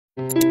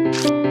The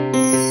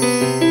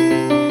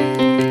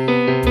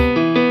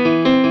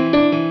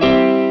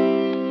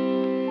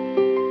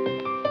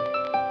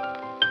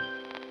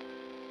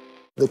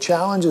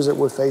challenges that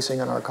we're facing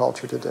in our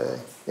culture today,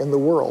 in the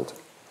world,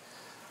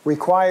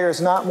 requires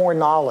not more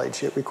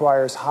knowledge, it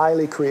requires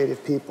highly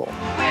creative people.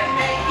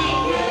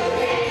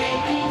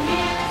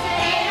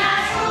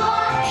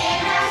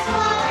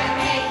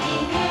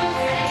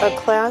 A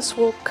class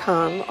will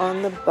come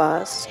on the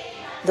bus,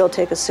 they'll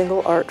take a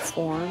single art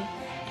form,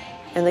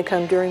 and they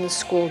come during the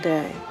school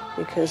day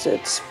because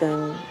it's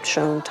been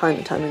shown time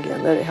and time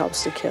again that it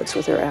helps the kids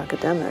with their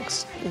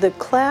academics. The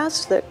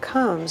class that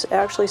comes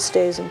actually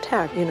stays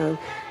intact. You know,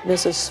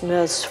 Mrs.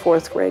 Smith's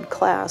 4th grade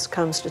class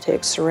comes to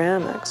take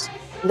ceramics.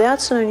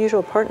 That's an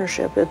unusual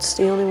partnership. It's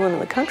the only one in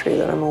the country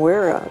that I'm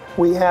aware of.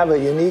 We have a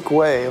unique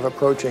way of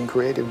approaching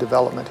creative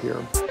development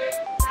here.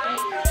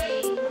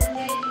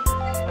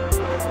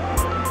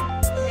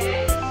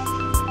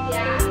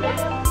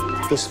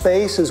 The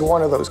space is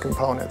one of those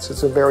components.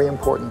 It's a very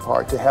important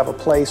part, to have a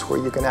place where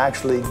you can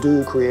actually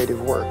do creative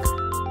work.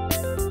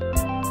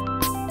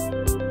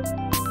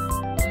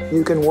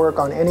 You can work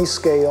on any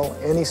scale,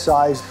 any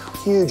size,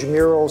 huge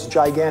murals,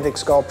 gigantic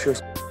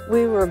sculptures.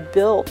 We were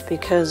built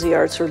because the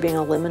arts were being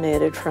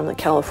eliminated from the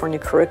California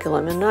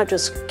curriculum, and not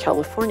just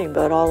California,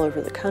 but all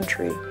over the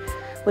country.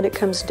 When it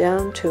comes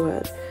down to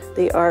it,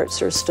 the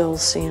arts are still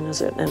seen as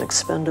an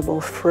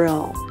expendable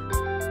frill.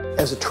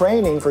 As a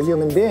training for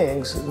human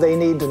beings, they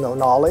need to know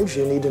knowledge,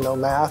 you need to know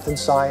math and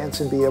science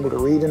and be able to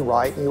read and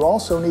write, and you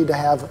also need to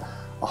have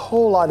a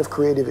whole lot of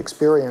creative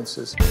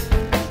experiences.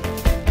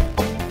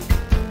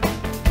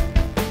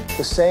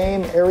 The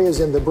same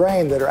areas in the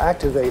brain that are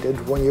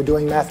activated when you're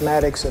doing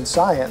mathematics and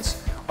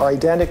science are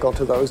identical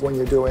to those when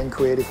you're doing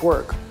creative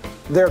work.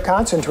 They're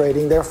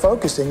concentrating, they're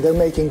focusing, they're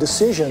making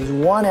decisions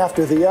one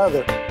after the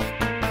other.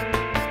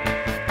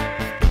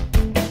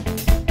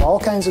 All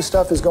kinds of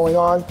stuff is going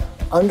on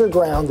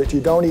underground that you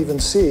don't even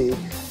see,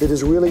 that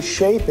is really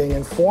shaping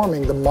and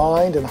forming the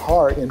mind and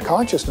heart and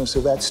consciousness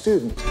of that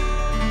student.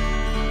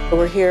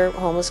 We're here,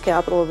 homeless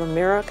capital of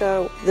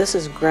America. This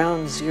is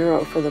ground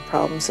zero for the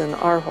problems in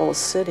our whole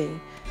city.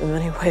 In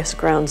many ways,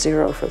 ground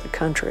zero for the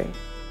country.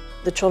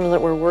 The children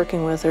that we're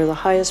working with are the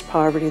highest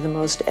poverty, the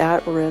most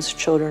at-risk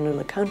children in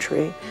the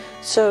country.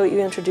 So you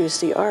introduce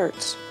the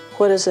arts.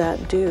 What does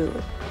that do?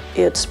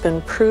 It's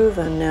been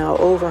proven now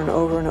over and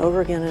over and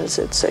over again as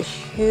it's a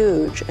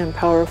huge and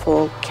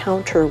powerful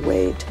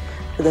counterweight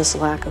to this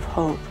lack of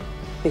hope.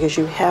 Because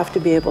you have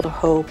to be able to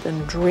hope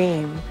and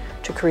dream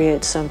to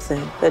create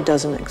something that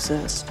doesn't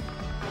exist.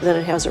 Then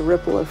it has a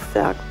ripple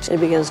effect. It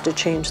begins to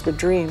change the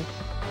dream.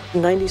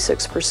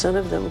 96%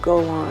 of them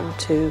go on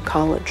to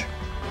college.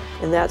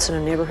 And that's in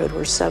a neighborhood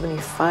where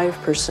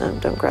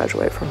 75% don't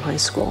graduate from high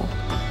school.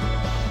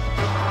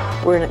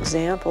 We're an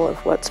example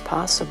of what's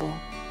possible.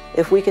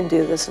 If we can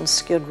do this in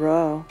Skid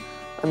Row,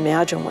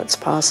 imagine what's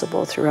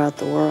possible throughout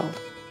the world.